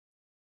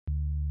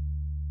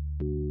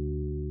Hello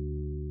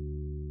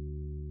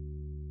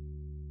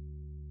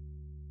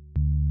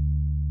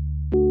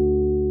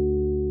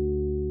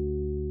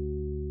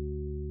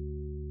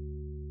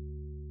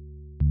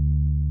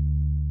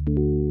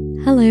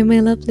my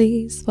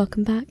lovelies,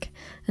 welcome back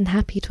and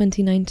happy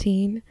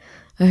 2019.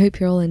 I hope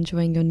you're all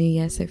enjoying your new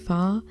year so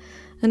far,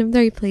 and I'm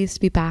very pleased to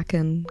be back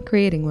and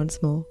creating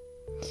once more.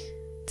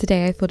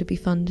 Today I thought it'd be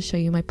fun to show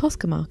you my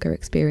Posca marker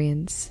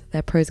experience,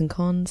 their pros and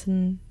cons,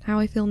 and how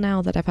I feel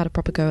now that I've had a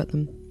proper go at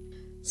them.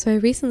 So I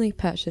recently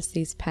purchased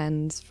these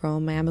pens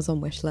from my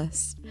Amazon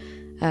wishlist.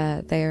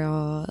 They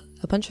are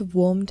a bunch of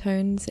warm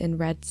tones in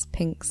reds,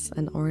 pinks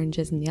and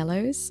oranges and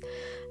yellows,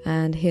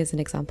 and here's an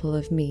example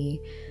of me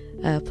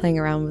playing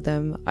around with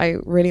them. I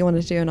really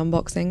wanted to do an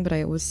unboxing, but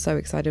I was so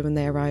excited when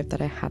they arrived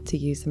that I had to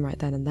use them right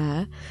then and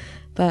there.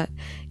 But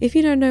if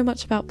you don't know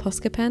much about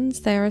Posca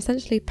pens, they are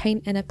essentially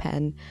paint in a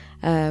pen.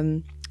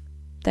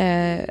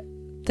 They're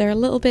a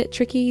little bit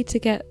tricky to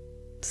get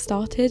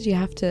started. You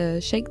have to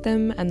shake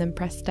them and then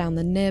press down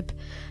the nib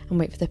and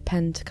wait for the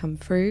pen to come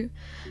through,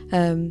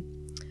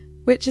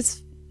 which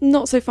is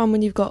not so fun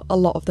when you've got a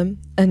lot of them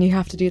and you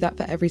have to do that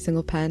for every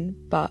single pen.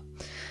 But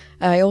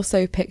I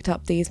also picked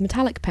up these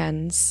metallic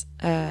pens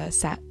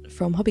set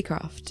from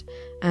Hobbycraft,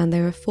 and they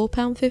were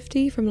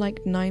 £4.50 from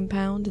like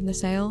 £9 in the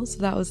sale, so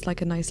that was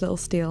like a nice little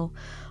steal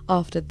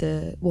after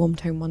the warm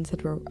tone ones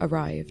had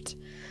arrived.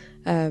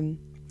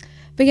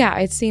 But yeah,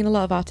 I'd seen a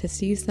lot of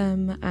artists use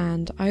them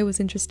and I was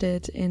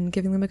interested in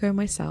giving them a go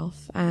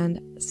myself,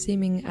 and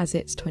seeming as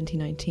it's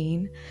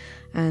 2019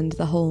 and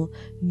the whole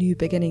new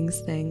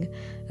beginnings thing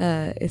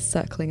is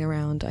circling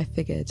around, I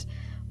figured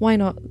why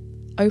not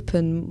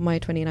open my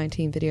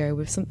 2019 video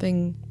with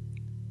something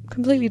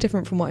completely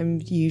different from what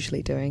I'm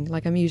usually doing.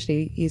 Like, I'm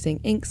usually using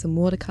inks and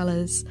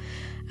watercolours,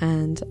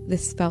 and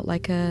this felt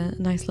like a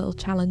nice little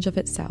challenge of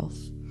itself.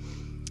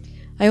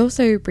 I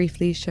also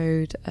briefly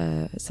showed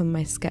some of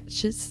my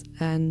sketches,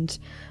 and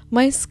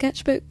my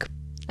sketchbook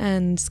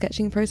and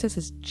sketching process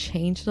has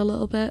changed a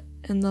little bit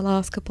in the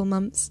last couple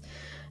months.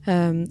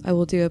 I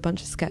will do a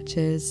bunch of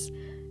sketches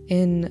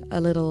in a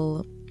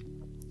little,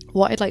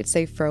 what I'd like to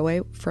say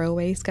throwaway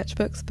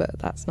sketchbooks, but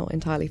that's not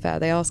entirely fair.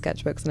 They are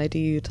sketchbooks and I do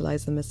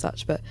utilise them as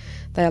such, but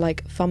they're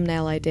like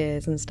thumbnail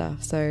ideas and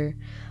stuff. So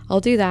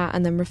I'll do that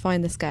and then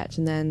refine the sketch,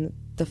 and then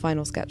the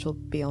final sketch will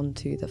be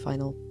onto the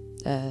final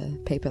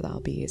paper that I'll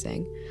be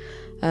using.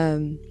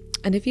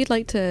 And if you'd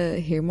like to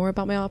hear more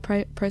about my art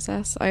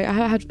process, I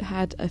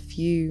had a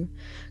few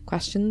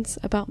questions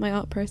about my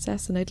art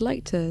process, and I'd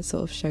like to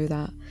sort of show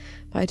that,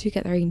 but I do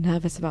get very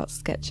nervous about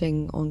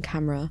sketching on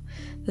camera.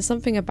 There's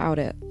something about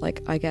it,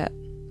 like I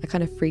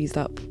kind of freeze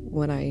up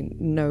when I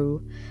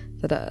know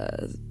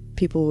that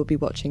people will be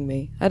watching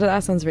me.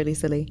 That sounds really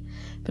silly,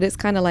 but it's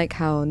kind of like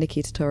how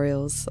Nikki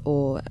tutorials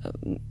or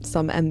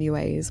some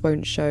MUAs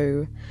won't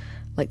show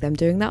like them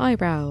doing their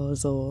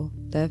eyebrows or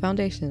their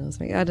foundation or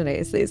something. I don't know,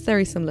 it's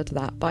very similar to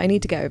that, but I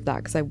need to get over that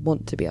because I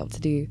want to be able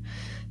to do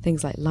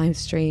things like live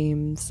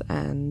streams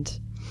and,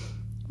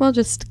 well,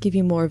 just give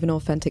you more of an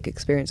authentic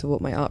experience of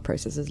what my art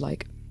process is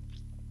like.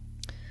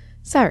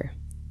 So,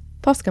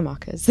 Posca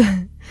markers.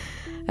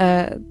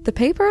 The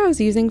paper I was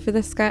using for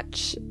this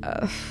sketch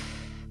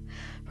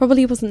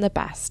probably wasn't the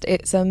best.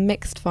 It's a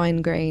mixed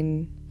fine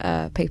grain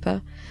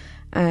paper,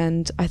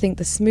 and I think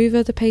the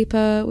smoother the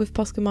paper with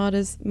Posca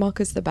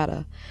markers, the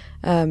better,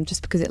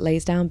 just because it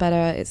lays down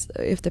better.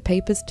 If the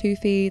paper's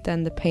toothy,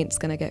 then the paint's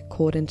going to get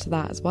caught into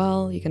that as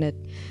well. You're going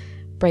to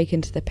break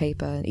into the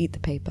paper and eat the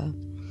paper.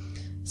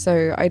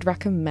 So I'd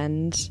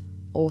recommend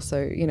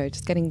also,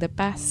 just getting the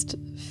best,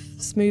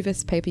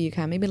 smoothest paper you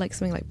can, maybe like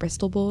something like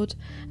Bristol board,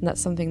 and that's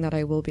something that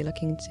I will be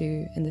looking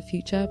to in the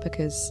future,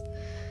 because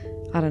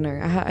I don't know,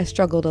 I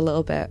struggled a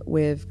little bit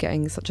with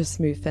getting such a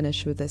smooth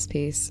finish with this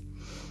piece.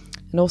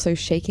 And also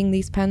shaking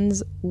these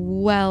pens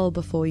well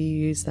before you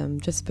use them,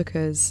 just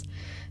because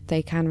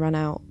they can run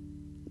out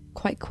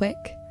quite quick,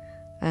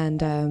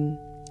 and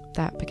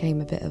that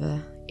became a bit of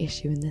a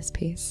issue in this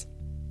piece.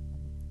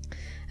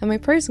 And my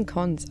pros and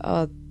cons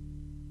are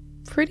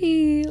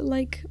pretty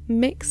like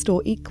mixed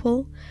or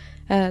equal.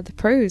 The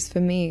pros for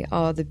me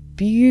are the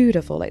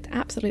beautiful, like the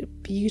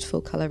absolute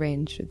beautiful colour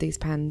range of these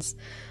pens.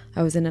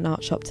 I was in an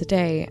art shop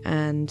today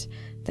and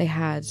they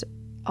had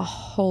a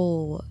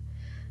whole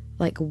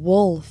like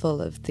wall full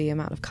of the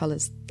amount of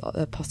colours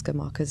Posca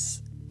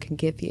markers can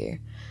give you.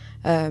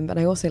 But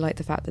I also like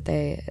the fact that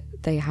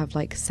they have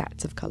like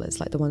sets of colours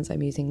like the ones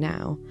I'm using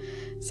now.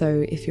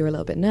 So if you're a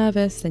little bit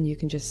nervous, then you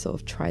can just sort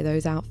of try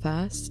those out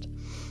first.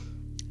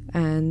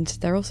 And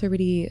they're also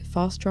really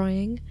fast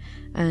drying,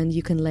 and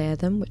you can layer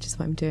them, which is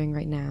what I'm doing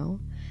right now.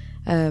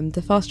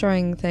 The fast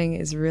drying thing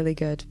is really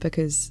good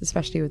because,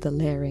 especially with the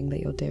layering that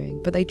you're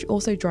doing, but they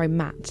also dry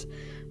matte,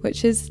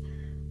 which is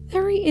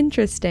very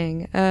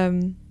interesting,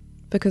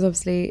 because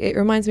obviously it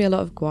reminds me a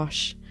lot of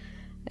gouache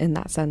in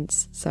that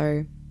sense.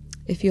 So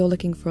if you're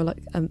looking for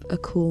like a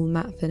cool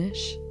matte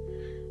finish,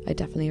 I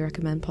definitely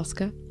recommend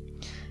Posca.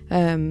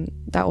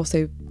 That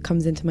also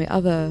comes into my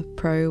other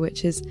pro,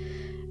 which is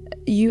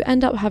you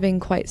end up having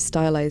quite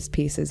stylized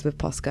pieces with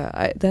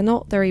Posca. They're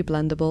not very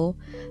blendable.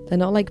 They're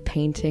not like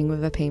painting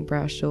with a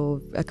paintbrush or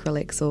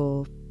acrylics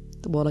or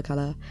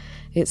watercolor.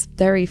 It's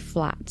very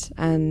flat,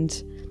 and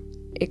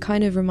it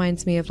kind of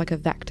reminds me of like a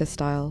vector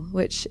style,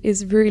 which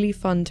is really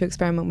fun to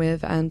experiment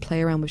with and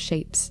play around with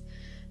shapes.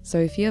 So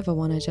if you ever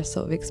want to just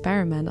sort of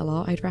experiment a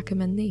lot, I'd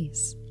recommend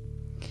these.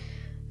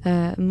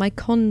 My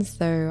cons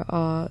though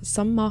are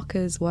some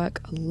markers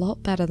work a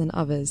lot better than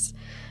others.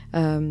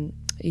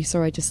 You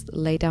saw I just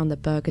laid down the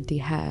burgundy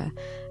hair,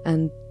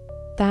 and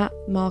that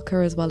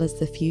marker as well as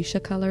the fuchsia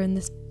colour in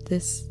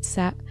this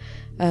set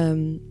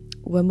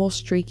were more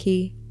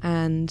streaky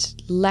and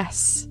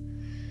less...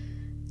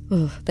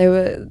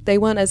 they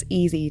weren't as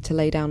easy to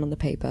lay down on the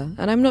paper.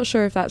 And I'm not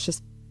sure if that's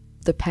just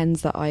the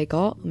pens that I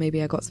got.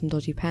 Maybe I got some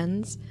dodgy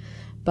pens,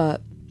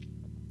 but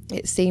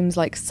it seems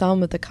like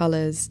some of the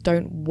colours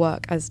don't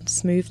work as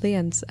smoothly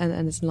and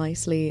as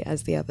nicely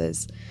as the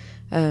others.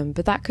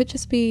 But that could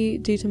just be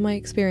due to my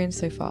experience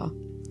so far.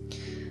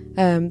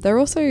 They're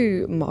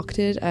also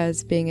marketed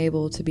as being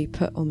able to be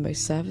put on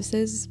most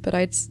surfaces, but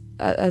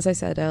as I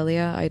said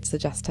earlier, I'd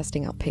suggest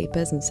testing out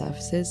papers and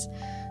surfaces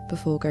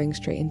before going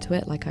straight into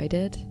it like I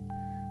did.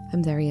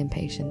 I'm very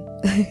impatient.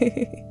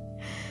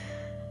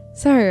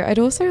 So I'd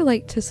also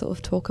like to sort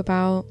of talk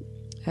about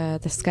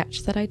the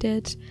sketch that I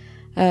did.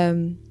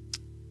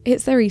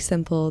 It's very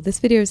simple. This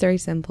video is very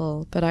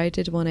simple, but I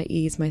did want to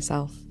ease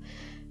myself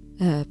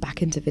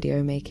back into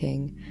video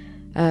making.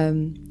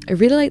 I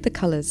really like the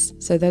colours,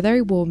 so they're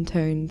very warm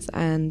tones,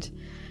 and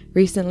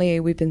recently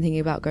we've been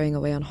thinking about going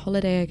away on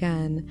holiday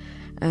again,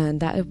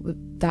 and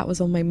that was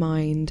on my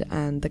mind,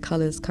 and the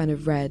colours kind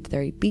of read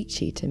very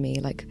beachy to me,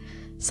 like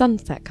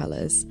sunset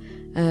colours.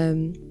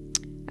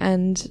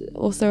 And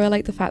also I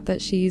like the fact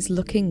that she's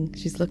looking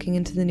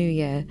into the new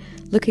year,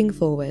 looking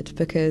forward,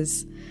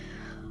 because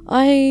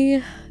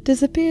I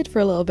disappeared for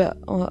a little bit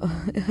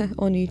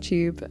on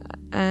YouTube,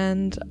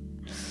 and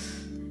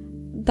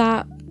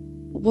that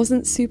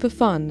wasn't super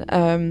fun.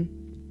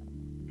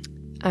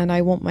 And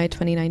I want my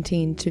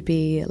 2019 to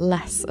be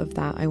less of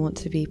that. I want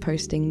to be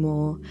posting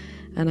more,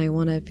 and I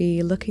want to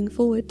be looking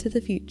forward to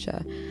the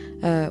future.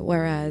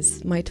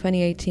 Whereas my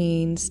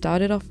 2018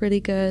 started off really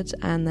good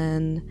and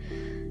then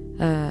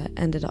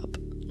ended up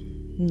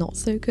not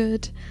so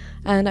good.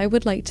 And I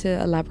would like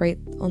to elaborate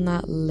on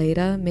that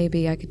later.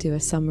 Maybe I could do a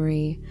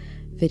summary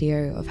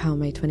video of how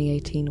my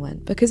 2018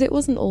 went, because it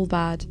wasn't all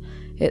bad.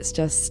 It's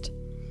just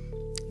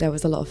there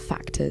was a lot of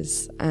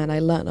factors, and I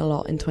learnt a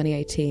lot in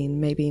 2018.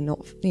 Maybe not,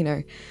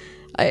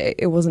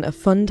 it wasn't a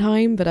fun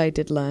time, but I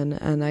did learn,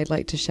 and I'd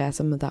like to share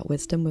some of that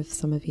wisdom with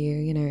some of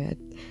you.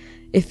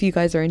 If you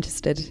guys are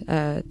interested,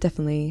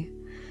 definitely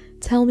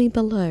tell me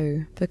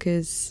below,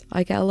 because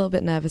I get a little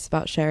bit nervous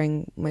about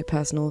sharing my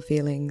personal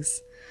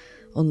feelings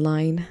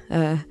online,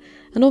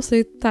 and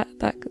also that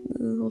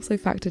also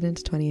factored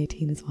into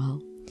 2018 as well.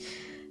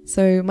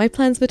 So my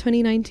plans for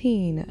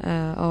 2019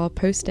 are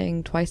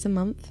posting twice a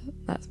month.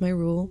 That's my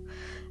rule.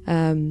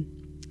 I'm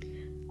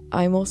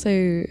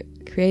also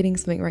creating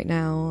something right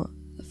now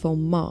for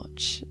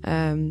March.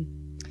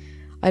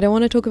 I don't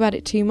want to talk about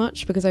it too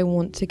much because I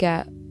want to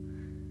get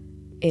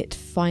it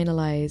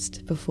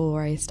finalized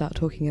before I start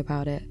talking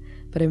about it,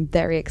 but I'm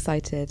very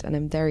excited and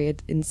I'm very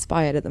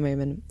inspired at the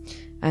moment.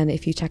 And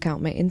if you check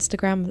out my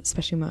Instagram,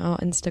 especially my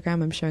art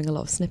Instagram, I'm showing a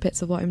lot of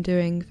snippets of what I'm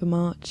doing for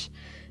March.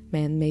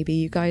 Man, maybe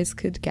you guys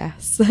could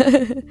guess.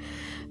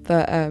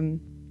 But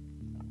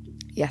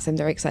yes, I'm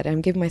very excited.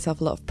 I'm giving myself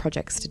a lot of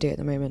projects to do at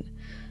the moment,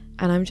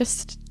 and I'm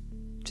just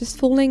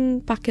falling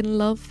back in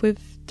love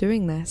with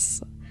doing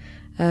this.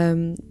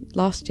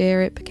 Last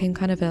year it became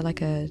kind of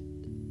like a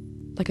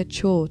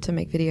chore to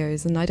make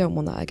videos, and I don't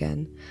want that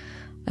again.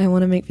 I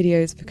want to make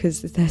videos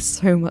because they're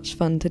so much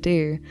fun to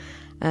do,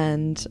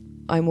 and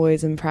I'm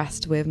always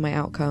impressed with my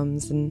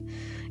outcomes, and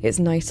it's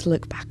nice to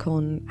look back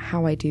on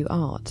how I do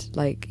art.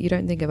 Like, you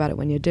don't think about it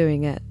when you're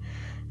doing it,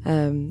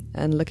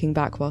 and looking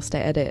back whilst I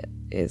edit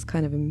is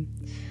kind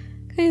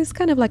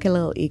of like a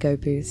little ego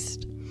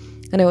boost.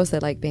 And I also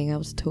like being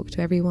able to talk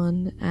to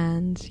everyone.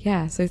 And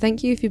yeah, so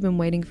thank you if you've been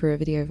waiting for a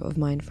video of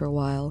mine for a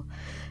while.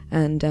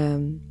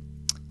 And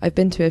I've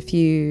been to a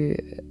few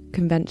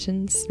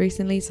conventions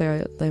recently.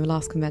 So the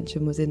last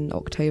convention was in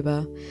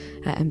October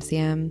at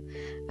MCM,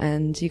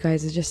 and you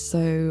guys are just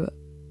so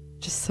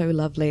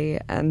lovely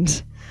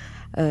and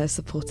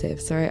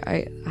supportive. So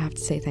I have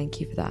to say thank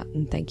you for that,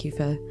 and thank you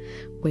for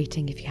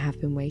waiting if you have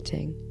been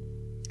waiting.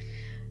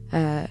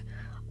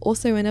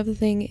 Also, another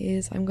thing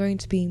is I'm going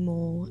to be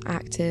more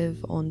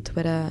active on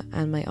Twitter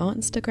and my art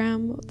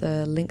Instagram.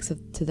 The links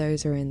to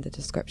those are in the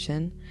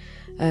description.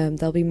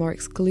 There'll be more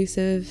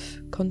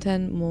exclusive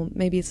content,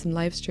 maybe some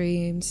live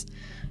streams,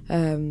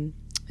 and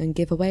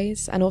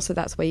giveaways. And also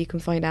that's where you can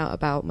find out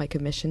about my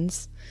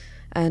commissions.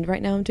 And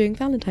right now I'm doing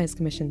Valentine's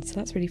commissions, so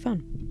that's really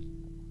fun.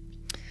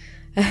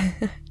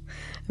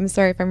 I'm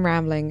sorry if I'm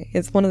rambling.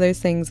 It's one of those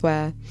things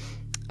where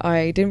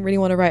I didn't really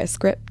want to write a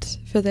script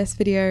for this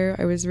video.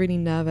 I was really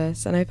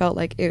nervous, and I felt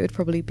like it would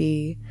probably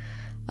be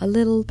a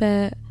little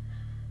bit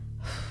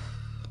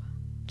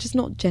just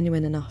not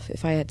genuine enough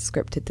if I had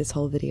scripted this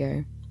whole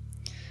video.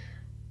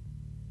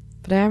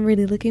 But I am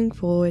really looking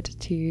forward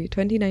to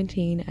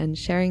 2019 and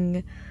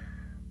sharing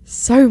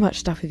so much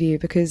stuff with you,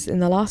 because in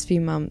the last few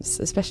months,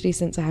 especially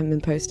since I haven't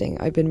been posting,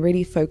 I've been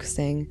really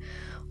focusing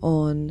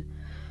on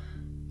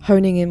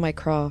honing in my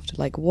craft,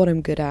 like what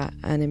I'm good at,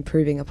 and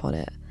improving upon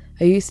it.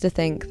 I used to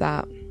think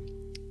that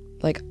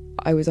like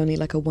I was only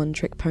like a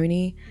one-trick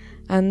pony,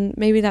 and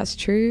maybe that's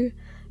true,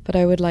 but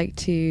I would like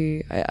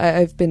to,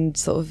 I've been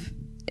sort of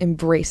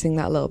embracing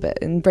that a little bit,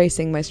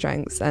 embracing my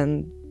strengths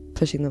and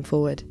pushing them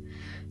forward.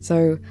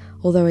 So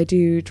although I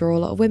do draw a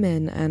lot of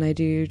women and I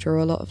do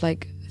draw a lot of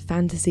like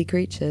fantasy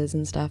creatures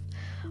and stuff,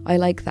 I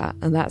like that,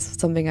 and that's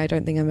something I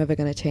don't think I'm ever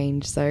going to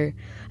change. So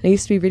I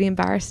used to be really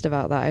embarrassed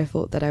about that. I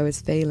thought that I was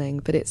failing,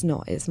 but it's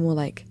not. It's more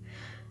like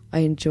I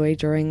enjoy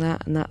drawing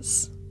that, and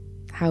that's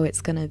how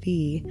it's going to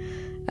be.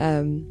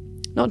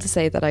 Not to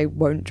say that I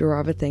won't draw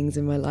other things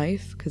in my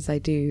life, because I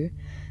do.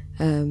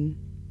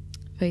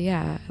 But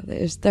yeah,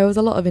 there was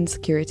a lot of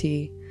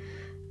insecurity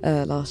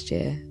last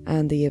year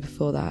and the year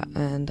before that,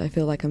 and I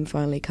feel like I'm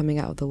finally coming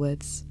out of the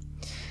woods.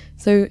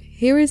 So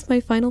here is my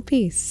final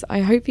piece. I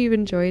hope you've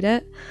enjoyed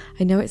it.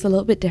 I know it's a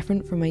little bit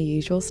different from my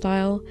usual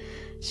style.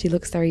 She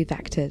looks very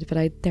vectored, but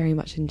I very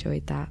much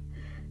enjoyed that.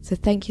 So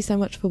thank you so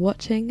much for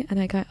watching,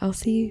 and I'll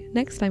see you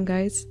next time,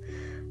 guys.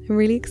 I'm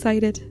really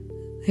excited.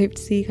 I hope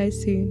to see you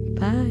guys soon.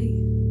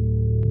 Bye.